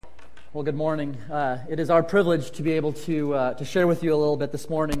Well, good morning. It is our privilege to be able to share with you a little bit this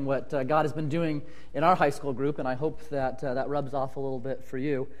morning what God has been doing in our high school group, and I hope that that rubs off a little bit for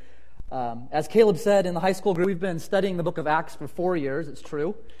you. As Caleb said, in the high school group, we've been studying the book of Acts for 4 years, it's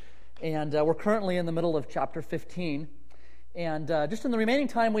true, and we're currently in the middle of chapter 15. And just in the remaining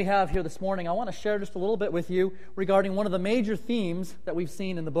time we have here this morning, I want to share just a little bit with you regarding one of the major themes that we've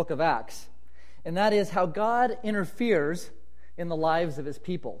seen in the book of Acts, and that is how God interferes in the lives of His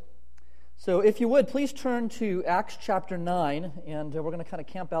people. So if you would, please turn to Acts chapter 9, and we're going to kind of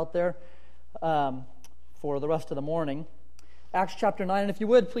camp out there for the rest of the morning. Acts chapter 9, and if you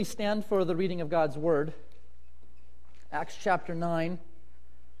would, please stand for the reading of God's Word. Acts chapter 9,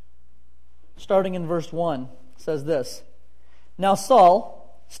 starting in verse 1, says this: Now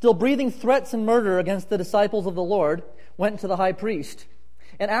Saul, still breathing threats and murder against the disciples of the Lord, went to the high priest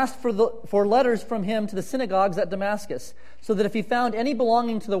and asked for letters from him to the synagogues at Damascus, so that if he found any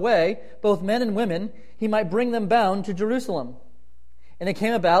belonging to the way, both men and women, he might bring them bound to Jerusalem. And it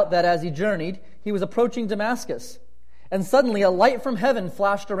came about that as he journeyed, he was approaching Damascus. And suddenly a light from heaven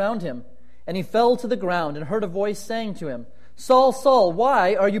flashed around him, and he fell to the ground and heard a voice saying to him, Saul, Saul,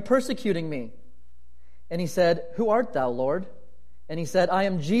 why are you persecuting me? And he said, Who art thou, Lord? And he said, I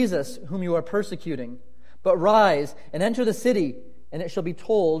am Jesus, whom you are persecuting. But rise and enter the city, and it shall be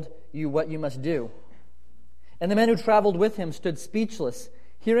told you what you must do. And the men who traveled with him stood speechless,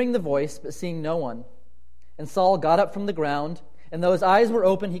 hearing the voice, but seeing no one. And Saul got up from the ground, and though his eyes were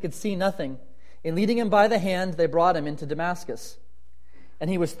open, he could see nothing. And leading him by the hand, they brought him into Damascus. And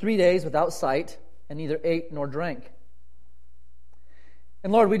he was 3 days without sight, and neither ate nor drank.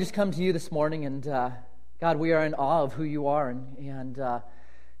 And Lord, we just come to you this morning, and God, we are in awe of who you are, and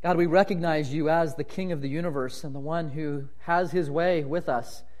God, we recognize you as the King of the universe and the one who has his way with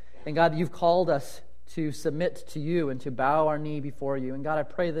us. And God, you've called us to submit to you and to bow our knee before you. And God, I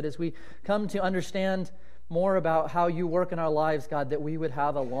pray that as we come to understand more about how you work in our lives, God, that we would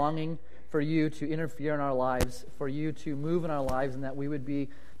have a longing for you to interfere in our lives, for you to move in our lives, and that we would be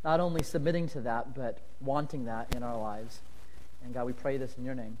not only submitting to that, but wanting that in our lives. And God, we pray this in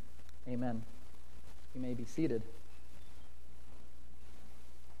your name. Amen. You may be seated.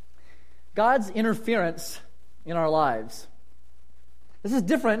 God's interference in our lives. This is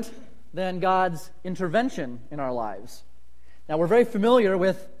different than God's intervention in our lives. Now, we're very familiar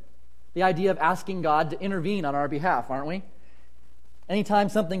with the idea of asking God to intervene on our behalf, aren't we? Anytime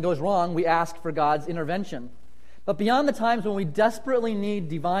something goes wrong, we ask for God's intervention. But beyond the times when we desperately need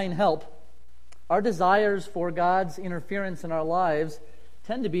divine help, our desires for God's interference in our lives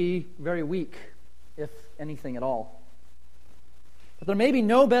tend to be very weak, if anything at all. But there may be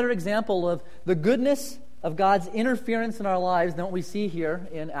no better example of the goodness of God's interference in our lives than what we see here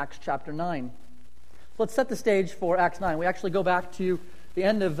in Acts chapter 9. So let's set the stage for Acts 9. We actually go back to the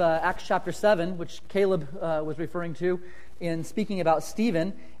end of Acts chapter 7, which Caleb was referring to in speaking about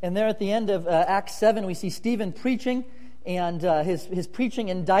Stephen. And there at the end of Acts 7, we see Stephen preaching, and his preaching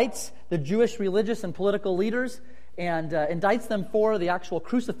indicts the Jewish religious and political leaders and indicts them for the actual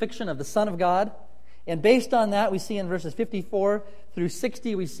crucifixion of the Son of God. And based on that, we see in verses 54 through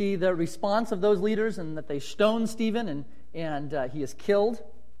 60, we see the response of those leaders, and that they stone Stephen, and he is killed.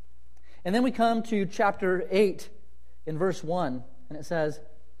 And then we come to chapter 8 in verse 1, and it says,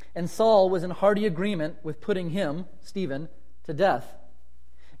 And Saul was in hearty agreement with putting him, Stephen, to death.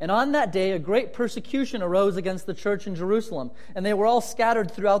 And on that day a great persecution arose against the church in Jerusalem, and they were all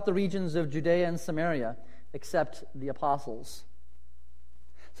scattered throughout the regions of Judea and Samaria, except the apostles.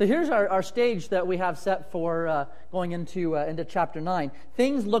 So here's our stage that we have set for going into chapter 9.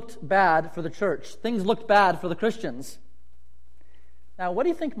 Things looked bad for the church. Things looked bad for the Christians. Now, what do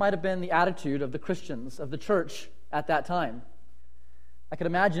you think might have been the attitude of the Christians, of the church at that time? I could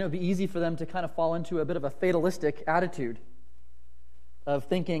imagine it would be easy for them to kind of fall into a bit of a fatalistic attitude of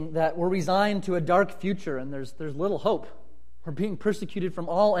thinking that we're resigned to a dark future and there's little hope. We're being persecuted from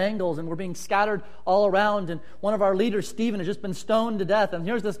all angles, and we're being scattered all around. And one of our leaders, Stephen, has just been stoned to death. And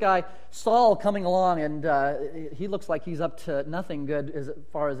here's this guy, Saul, coming along, and he looks like he's up to nothing good as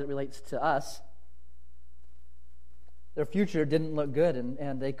far as it relates to us. Their future didn't look good,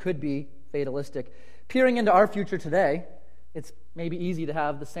 and they could be fatalistic. Peering into our future today, it's maybe easy to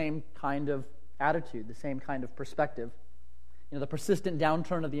have the same kind of attitude, the same kind of perspective. You know, the persistent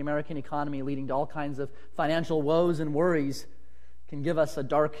downturn of the American economy leading to all kinds of financial woes and worries can give us a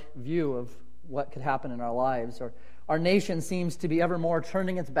dark view of what could happen in our lives. Or our nation seems to be ever more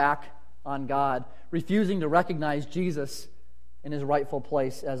turning its back on God, refusing to recognize Jesus in his rightful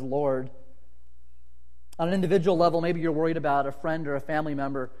place as Lord. On an individual level, maybe you're worried about a friend or a family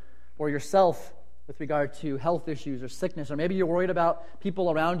member or yourself with regard to health issues or sickness, or maybe you're worried about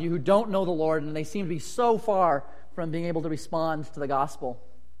people around you who don't know the Lord and they seem to be so far from being able to respond to the gospel.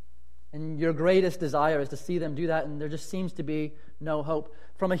 And your greatest desire is to see them do that, and there just seems to be no hope.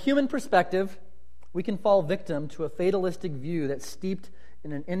 From a human perspective, we can fall victim to a fatalistic view that's steeped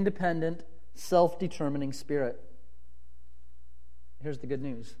in an independent, self-determining spirit. Here's the good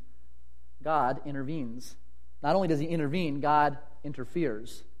news. God intervenes. Not only does he intervene, God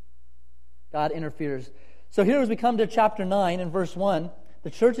interferes. God interferes. So here as we come to chapter 9 and verse 1, the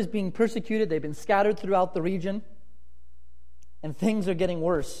church is being persecuted. They've been scattered throughout the region, and things are getting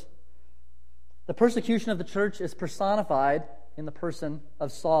worse. The persecution of the church is personified in the person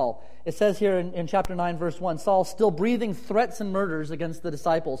of Saul. It says here in chapter 9, verse 1, Saul still breathing threats and murders against the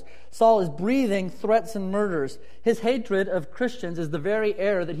disciples. Saul is breathing threats and murders. His hatred of Christians is the very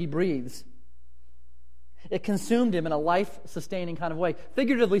air that he breathes. It consumed him in a life-sustaining kind of way.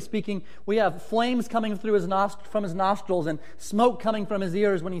 Figuratively speaking, we have flames coming through from his nostrils and smoke coming from his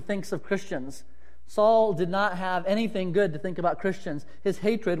ears when he thinks of Christians. Saul did not have anything good to think about Christians. His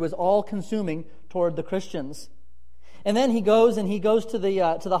hatred was all-consuming toward the Christians. And then he goes to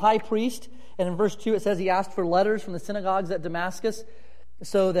the high priest, and in verse 2 it says he asked for letters from the synagogues at Damascus,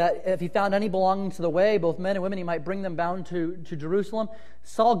 so that if he found any belonging to the way, both men and women, he might bring them bound to Jerusalem.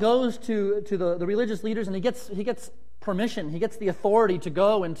 Saul goes to the religious leaders, and he gets permission. He gets the authority to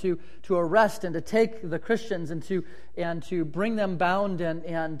go and to arrest and to take the Christians and to bring them bound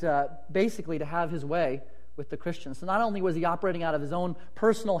and basically to have his way with the Christians. So not only was he operating out of his own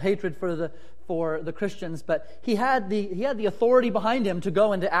personal hatred for the Christians, but he had the authority behind him to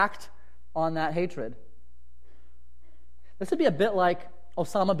go and to act on that hatred. This would be a bit like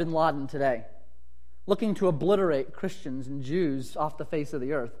Osama bin Laden today, looking to obliterate Christians and Jews off the face of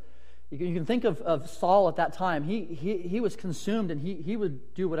the earth. You can think of Saul at that time. He was consumed, and he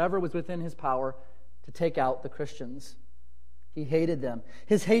would do whatever was within his power to take out the Christians. He hated them.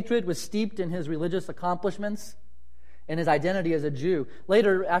 His hatred was steeped in his religious accomplishments and his identity as a Jew.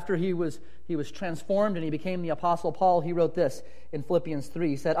 Later, after he was transformed and he became the Apostle Paul, he wrote this in Philippians 3.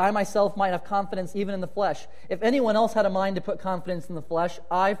 He said, I myself might have confidence even in the flesh. If anyone else had a mind to put confidence in the flesh,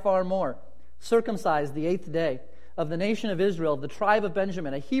 I far more. Circumcised the 8th day, of the nation of Israel, of the tribe of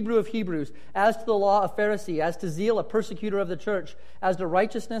Benjamin, a Hebrew of Hebrews, as to the law, a Pharisee, as to zeal, a persecutor of the church, as to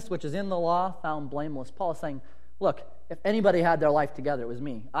righteousness which is in the law, found blameless. Paul is saying, look, if anybody had their life together, it was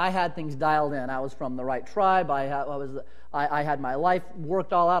me. I had things dialed in. I was from the right tribe. I had my life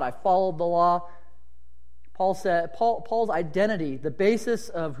worked all out. I followed the law. Paul said, Paul's identity, the basis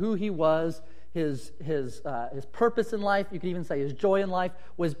of who he was, his purpose in life, you could even say his joy in life,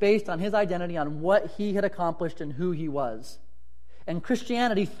 was based on his identity, on what he had accomplished and who he was. And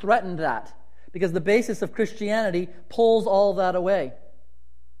Christianity threatened that, because the basis of Christianity pulls all that away.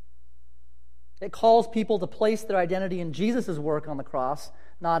 It calls people to place their identity in Jesus' work on the cross,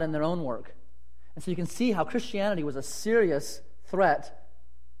 not in their own work. And so you can see how Christianity was a serious threat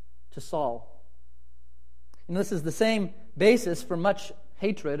to Saul. And this is the same basis for much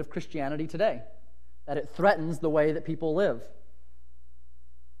hatred of Christianity today, that it threatens the way that people live.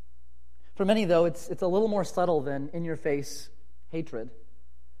 For many, though, it's a little more subtle than in-your-face hatred.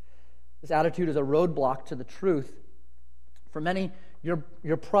 This attitude is a roadblock to the truth. For many,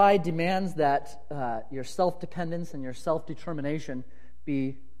 your pride demands that your self-dependence and your self-determination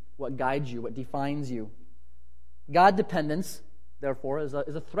be what guides you, what defines you. God-dependence, therefore, is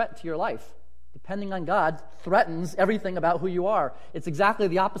a threat to your life. Depending on God threatens everything about who you are. It's exactly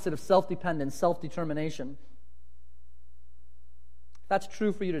the opposite of self-dependence, self-determination. If that's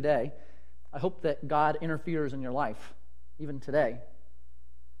true for you today, I hope that God interferes in your life, even today.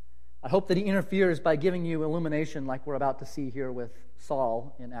 I hope that he interferes by giving you illumination like we're about to see here with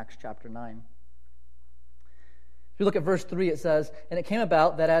Saul in Acts chapter 9. If you look at verse 3, it says, And it came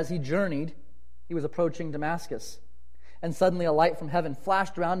about that as he journeyed, he was approaching Damascus. And suddenly a light from heaven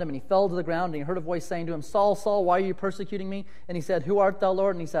flashed around him, and he fell to the ground, and he heard a voice saying to him, Saul, Saul, why are you persecuting me? And he said, Who art thou,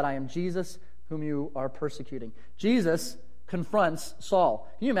 Lord? And he said, I am Jesus, whom you are persecuting. Jesus confronts Saul.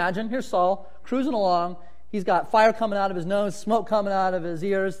 Can you imagine? Here's Saul cruising along. He's got fire coming out of his nose, smoke coming out of his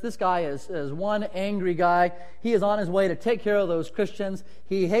ears. This guy is one angry guy. He is on his way to take care of those Christians.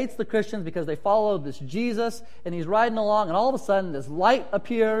 He hates the Christians because they followed this Jesus, and he's riding along, and all of a sudden this light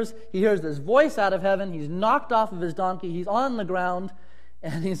appears. He hears this voice out of heaven. He's knocked off of his donkey. He's on the ground,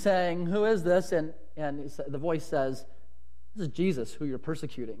 and he's saying, Who is this? And the voice says, This is Jesus, who you're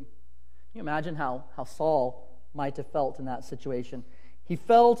persecuting. Can you imagine how Saul might have felt in that situation? He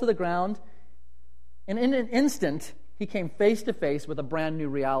fell to the ground, and in an instant, he came face to face with a brand new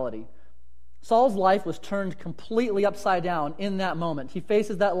reality. Saul's life was turned completely upside down in that moment. He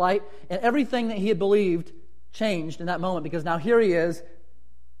faces that light, and everything that he had believed changed in that moment, because now here he is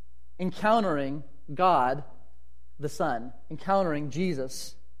encountering God the Son, encountering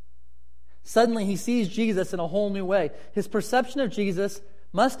Jesus. Suddenly he sees Jesus in a whole new way. His perception of Jesus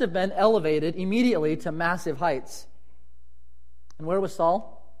must have been elevated immediately to massive heights. And where was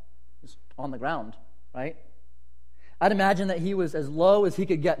Saul? He was on the ground, right? I'd imagine that he was as low as he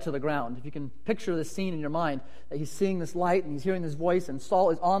could get to the ground. If you can picture this scene in your mind, that he's seeing this light and he's hearing this voice, and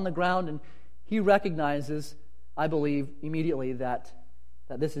Saul is on the ground, and he recognizes, I believe, immediately that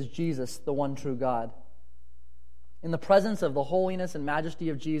this is Jesus, the one true God. In the presence of the holiness and majesty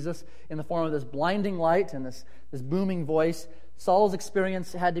of Jesus, in the form of this blinding light and this booming voice, Saul's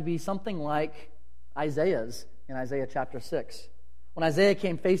experience had to be something like Isaiah's in Isaiah chapter 6. When Isaiah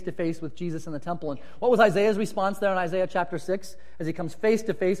came face to face with Jesus in the temple. And what was Isaiah's response there in Isaiah chapter 6? As he comes face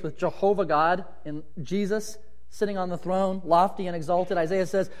to face with Jehovah God and Jesus sitting on the throne, lofty and exalted, Isaiah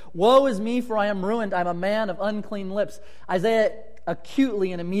says, "Woe is me, for I am ruined. I am a man of unclean lips." Isaiah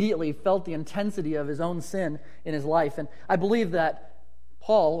acutely and immediately felt the intensity of his own sin in his life. And I believe that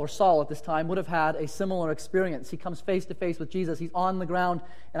Paul, or Saul at this time, would have had a similar experience. He comes face to face with Jesus. He's on the ground,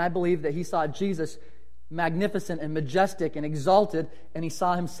 and I believe that he saw Jesus magnificent and majestic and exalted, and he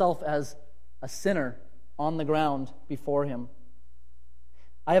saw himself as a sinner on the ground before him.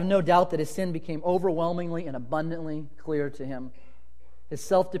 I have no doubt that his sin became overwhelmingly and abundantly clear to him. His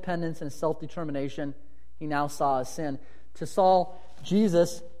self-dependence and his self-determination, he now saw as sin. To Saul,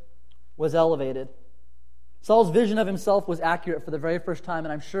 Jesus was elevated. Saul's vision of himself was accurate for the very first time,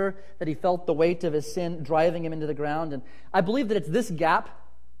 and I'm sure that he felt the weight of his sin driving him into the ground. And I believe that it's this gap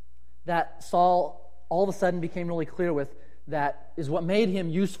that Saul all of a sudden became really clear with, that is what made him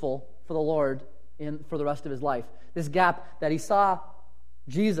useful for the Lord for the rest of his life. This gap that he saw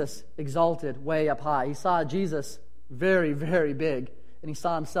Jesus exalted way up high. He saw Jesus very, very big, and he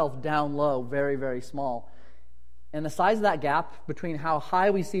saw himself down low, very, very small. And the size of that gap between how high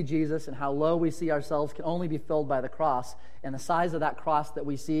we see Jesus and how low we see ourselves can only be filled by the cross. And the size of that cross that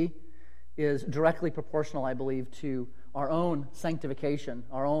we see is directly proportional, I believe, to our own sanctification,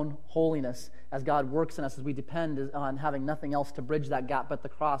 our own holiness, as God works in us, as we depend on having nothing else to bridge that gap but the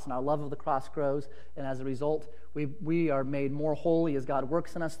cross, and our love of the cross grows, and as a result, we are made more holy as God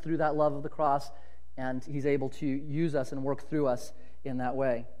works in us through that love of the cross, and He's able to use us and work through us in that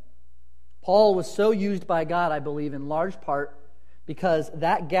way. Paul was so used by God, I believe, in large part because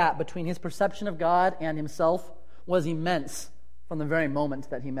that gap between his perception of God and himself was immense from the very moment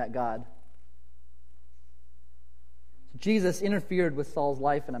that he met God. Jesus interfered with Saul's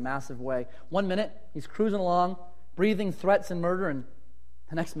life in a massive way. One minute, he's cruising along, breathing threats and murder, and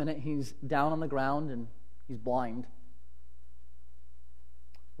the next minute, he's down on the ground and he's blind.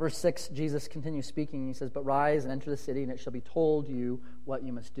 Verse 6, Jesus continues speaking. He says, "But rise and enter the city, and it shall be told you what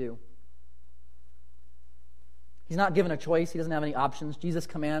you must do." He's not given a choice. He doesn't have any options. Jesus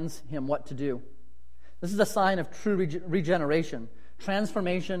commands him what to do. This is a sign of true regeneration.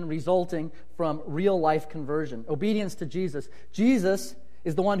 Transformation resulting from real-life conversion. Obedience to Jesus. Jesus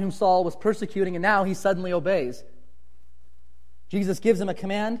is the one whom Saul was persecuting, and now he suddenly obeys. Jesus gives him a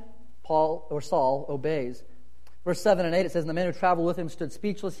command. Saul obeys. Verse 7 and 8, it says, "And the men who traveled with him stood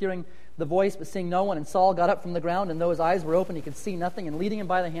speechless, hearing the voice, but seeing no one. And Saul got up from the ground, and though his eyes were open, he could see nothing. And leading him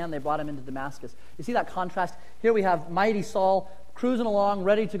by the hand, they brought him into Damascus." You see that contrast? Here we have mighty Saul cruising along,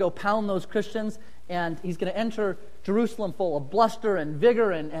 ready to go pound those Christians, and he's going to enter Jerusalem full of bluster and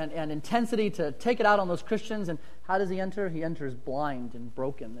vigor and intensity to take it out on those Christians. And how does he enter? He enters blind and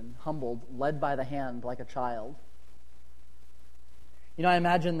broken and humbled, led by the hand like a child. You know, I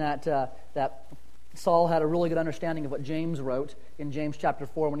imagine that Saul had a really good understanding of what James wrote in James chapter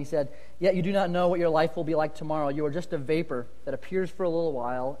 4 when he said, "Yet you do not know what your life will be like tomorrow. You are just a vapor that appears for a little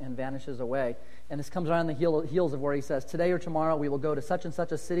while and vanishes away." And this comes around the heels of where he says, "Today or tomorrow we will go to such and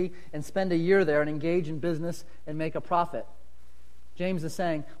such a city and spend a year there and engage in business and make a profit." James is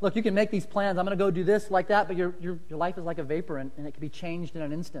saying, look, you can make these plans. I'm going to go do this like that, but your life is like a vapor, and it can be changed in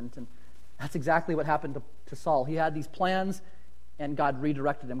an instant. And that's exactly what happened to Saul. He had these plans, and God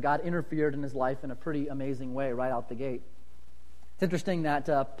redirected him. God interfered in his life in a pretty amazing way right out the gate. It's interesting that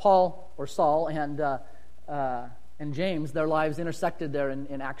Saul and James, their lives intersected there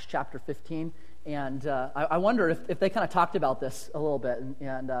in Acts chapter 15. And I wonder if they kind of talked about this a little bit.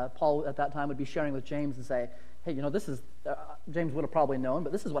 And Paul at that time would be sharing with James and say, "Hey, this is," James would have probably known,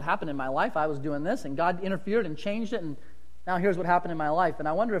 "but this is what happened in my life. I was doing this, and God interfered and changed it, and now here's what happened in my life." And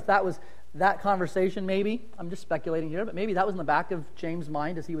I wonder if that was that conversation, maybe. I'm just speculating here, but maybe that was in the back of James'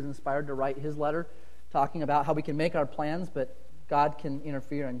 mind as he was inspired to write his letter, talking about how we can make our plans, but God can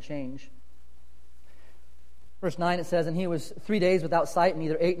interfere and change. Verse 9, it says, "And he was 3 days without sight, and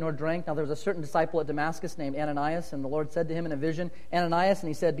neither ate nor drank. Now there was a certain disciple at Damascus named Ananias, and the Lord said to him in a vision, 'Ananias,' and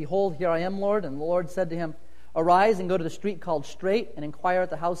he said, 'Behold, here I am, Lord.' And the Lord said to him, 'Arise and go to the street called Straight, and inquire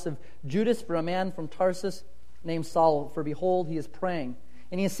at the house of Judas for a man from Tarsus named Saul, for behold, he is praying.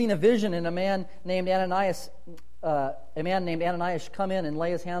 And he has seen a vision, and a man named Ananias come in and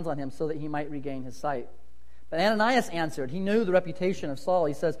lay his hands on him so that he might regain his sight.' But Ananias answered," he knew the reputation of Saul.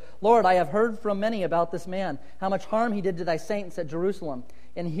 He says, "Lord, I have heard from many about this man, how much harm he did to thy saints at Jerusalem.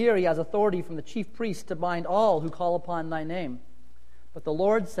 And here he has authority from the chief priests to bind all who call upon thy name." But the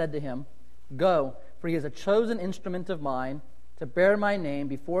Lord said to him, "Go, for he is a chosen instrument of mine to bear my name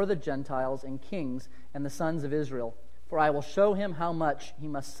before the Gentiles and kings and the sons of Israel. For I will show him how much he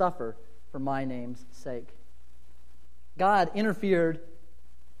must suffer for my name's sake." God interfered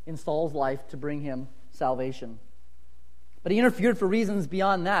in Saul's life to bring him salvation. But he interfered for reasons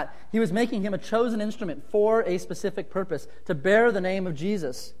beyond that. He was making him a chosen instrument for a specific purpose, to bear the name of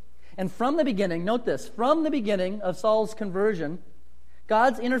Jesus. And from the beginning, note this, from the beginning of Saul's conversion,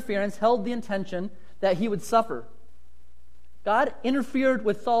 God's interference held the intention that he would suffer. God interfered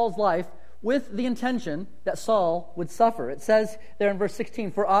with Saul's life with the intention that Saul would suffer. It says there in verse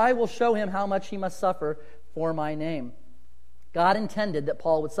 16, "For I will show him how much he must suffer for my name." God intended that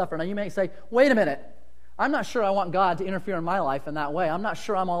Paul would suffer. Now you may say, wait a minute, I'm not sure I want God to interfere in my life in that way. I'm not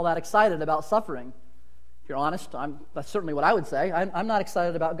sure I'm all that excited about suffering. If you're honest, that's certainly what I would say. I'm not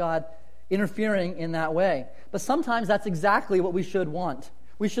excited about God interfering in that way. But sometimes that's exactly what we should want.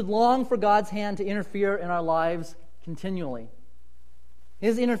 We should long for God's hand to interfere in our lives continually.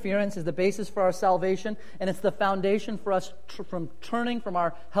 His interference is the basis for our salvation, and it's the foundation for us from turning from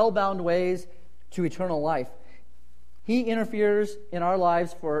our hell-bound ways to eternal life. He interferes in our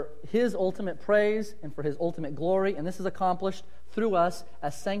lives for His ultimate praise and for His ultimate glory, and this is accomplished through us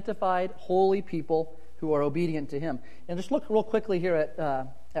as sanctified, holy people who are obedient to Him. And just look real quickly here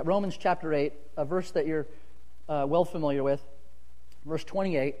at Romans chapter 8, a verse that you're well familiar with, verse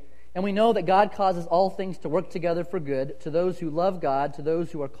 28. "And we know that God causes all things to work together for good to those who love God, to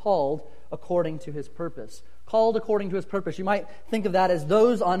those who are called according to His purpose." Called according to His purpose. You might think of that as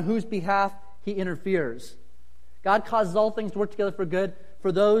those on whose behalf He interferes. God causes all things to work together for good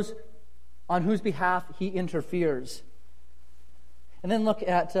for those on whose behalf He interferes. And then look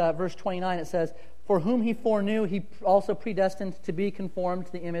at verse 29. It says, "For whom He foreknew, He also predestined to be conformed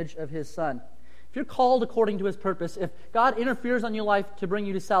to the image of His Son." If you're called according to His purpose, if God interferes on your life to bring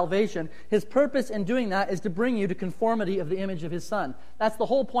you to salvation, His purpose in doing that is to bring you to conformity of the image of His Son. That's the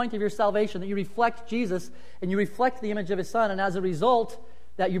whole point of your salvation, that you reflect Jesus and you reflect the image of His Son, and as a result,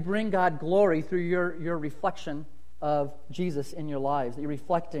 that you bring God glory through your reflection of Jesus in your lives, that you're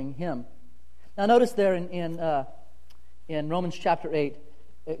reflecting Him. Now notice there in Romans chapter 8,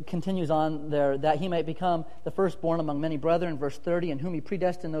 it continues on there, "that He might become the firstborn among many brethren," verse 30, "and whom He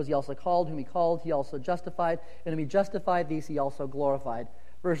predestined, those He also called, whom He called, He also justified, and whom He justified, these He also glorified."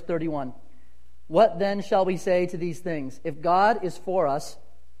 Verse 31, "What then shall we say to these things? If God is for us,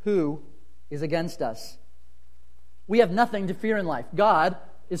 who is against us?" We have nothing to fear in life. God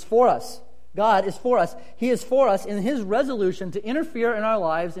is for us. God is for us. He is for us in His resolution to interfere in our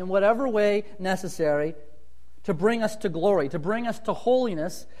lives in whatever way necessary to bring us to glory, to bring us to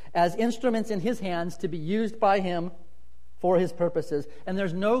holiness as instruments in His hands to be used by Him for His purposes. And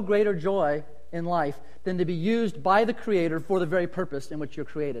there's no greater joy in life than to be used by the Creator for the very purpose in which you're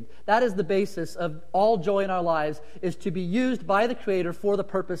created. That is the basis of all joy in our lives, is to be used by the Creator for the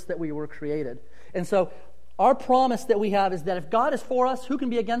purpose that we were created. And so our promise that we have is that if God is for us, who can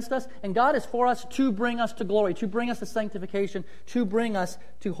be against us? And God is for us to bring us to glory, to bring us to sanctification, to bring us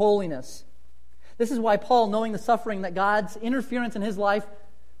to holiness. This is why Paul, knowing the suffering that God's interference in his life,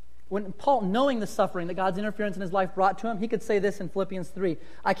 when Paul, knowing the suffering that God's interference in his life brought to him, he could say this in Philippians 3,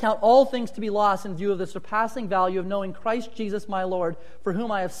 "I count all things to be loss in view of the surpassing value of knowing Christ Jesus my Lord, for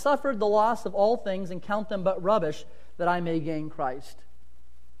whom I have suffered the loss of all things and count them but rubbish, that I may gain Christ."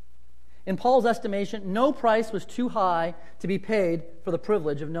 In Paul's estimation, no price was too high to be paid for the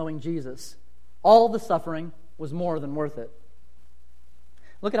privilege of knowing Jesus. All the suffering was more than worth it.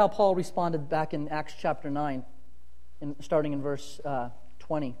 Look at how Paul responded back in Acts chapter 9, starting in verse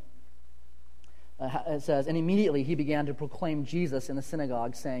 20. It says, "And immediately he began to proclaim Jesus in the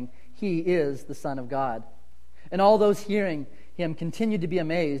synagogue, saying, 'He is the Son of God.' And all those hearing him continued to be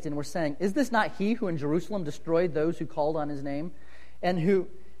amazed and were saying, 'Is this not he who in Jerusalem destroyed those who called on his name, and who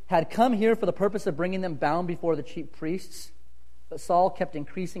had come here for the purpose of bringing them bound before the chief priests?' But Saul kept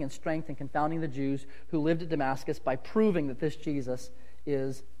increasing in strength and confounding the Jews who lived at Damascus by proving that this Jesus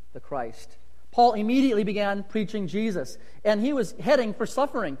is the Christ." Paul immediately began preaching Jesus. And he was heading for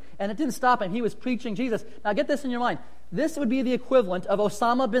suffering. And it didn't stop him. He was preaching Jesus. Now get this in your mind. This would be the equivalent of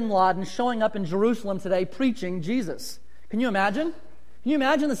Osama bin Laden showing up in Jerusalem today preaching Jesus. Can you imagine? Can you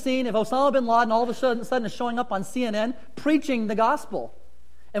imagine the scene if Osama bin Laden all of a sudden is showing up on CNN preaching the gospel?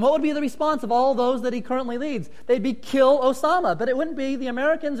 And what would be the response of all those that he currently leads? They'd be, kill Osama. But it wouldn't be the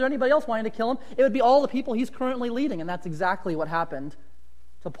Americans or anybody else wanting to kill him. It would be all the people he's currently leading. And that's exactly what happened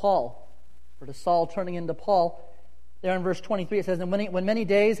to Paul, or to Saul turning into Paul. There in verse 23 it says, "And when many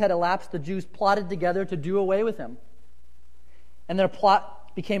days had elapsed, the Jews plotted together to do away with him. And their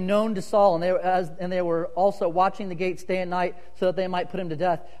plot became known to Saul, and they were also watching the gates day and night so that they might put him to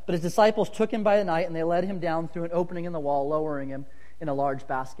death. But his disciples took him by the night, and they led him down through an opening in the wall, lowering him in a large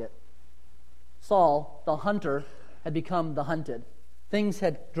basket." Saul, the hunter, had become the hunted. Things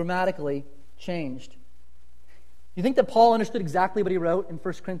had dramatically changed. You think that Paul understood exactly what he wrote in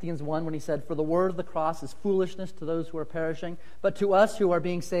 1 Corinthians 1 when he said, "For the word of the cross is foolishness to those who are perishing, but to us who are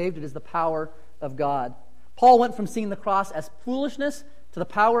being saved it is the power of God." Paul went from seeing the cross as foolishness to the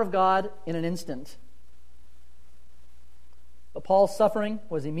power of God in an instant. But Paul's suffering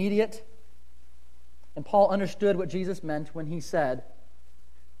was immediate, and Paul understood what Jesus meant when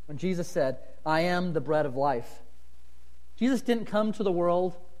Jesus said, "I am the bread of life." Jesus didn't come into the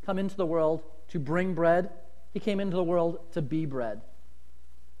world to bring bread. He came into the world to be bread.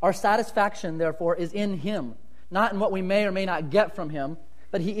 Our satisfaction, therefore, is in Him, not in what we may or may not get from Him,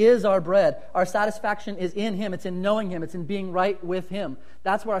 but He is our bread. Our satisfaction is in Him. It's in knowing Him. It's in being right with Him.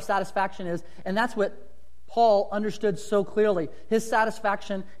 That's where our satisfaction is, and that's what Paul understood so clearly. His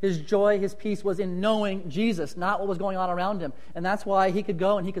satisfaction, his joy, his peace was in knowing Jesus, not what was going on around him. And that's why he could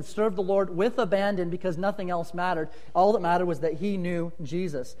go and he could serve the Lord with abandon, because nothing else mattered. All that mattered was that he knew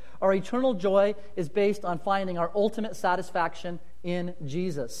Jesus. Our eternal joy is based on finding our ultimate satisfaction in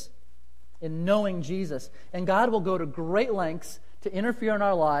Jesus, in knowing Jesus. And God will go to great lengths to interfere in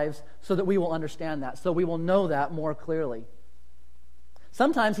our lives so that we will understand that, so we will know that more clearly.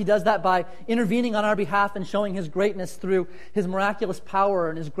 Sometimes He does that by intervening on our behalf and showing His greatness through His miraculous power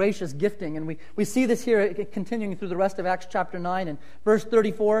and His gracious gifting. And we see this here continuing through the rest of Acts chapter 9. And verse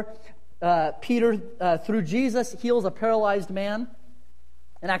 34, Peter, through Jesus, heals a paralyzed man.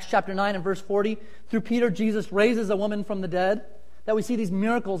 In Acts chapter 9 and verse 40, through Peter, Jesus raises a woman from the dead. That we see these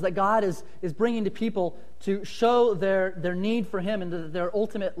miracles that God is bringing to people to show their need for Him and that their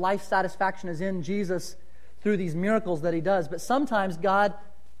ultimate life satisfaction is in Jesus through these miracles that He does. But sometimes God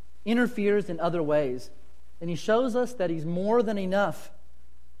interferes in other ways. And He shows us that He's more than enough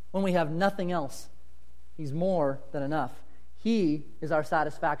when we have nothing else. He's more than enough. He is our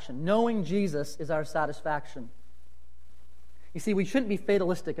satisfaction. Knowing Jesus is our satisfaction. You see, we shouldn't be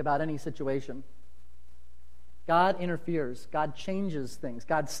fatalistic about any situation. God interferes. God changes things.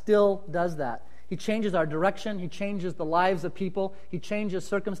 God still does that. He changes our direction. He changes the lives of people. He changes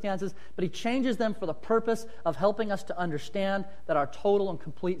circumstances. But He changes them for the purpose of helping us to understand that our total and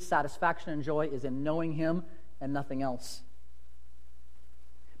complete satisfaction and joy is in knowing Him and nothing else.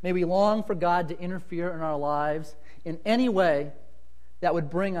 May we long for God to interfere in our lives in any way that would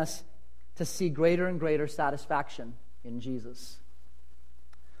bring us to see greater and greater satisfaction in Jesus.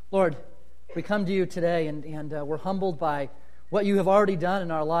 Lord, we come to You today and we're humbled by what You have already done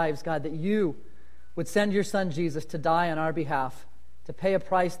in our lives, God, that You would send Your Son Jesus to die on our behalf, to pay a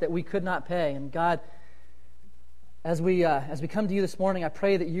price that we could not pay. And God, as we come to You this morning, I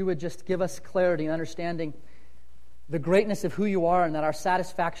pray that You would just give us clarity and understanding the greatness of who You are, and that our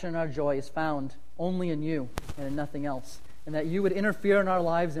satisfaction and our joy is found only in You and in nothing else. And that You would interfere in our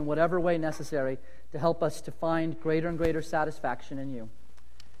lives in whatever way necessary to help us to find greater and greater satisfaction in You.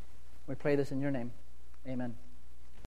 We pray this in Your name. Amen.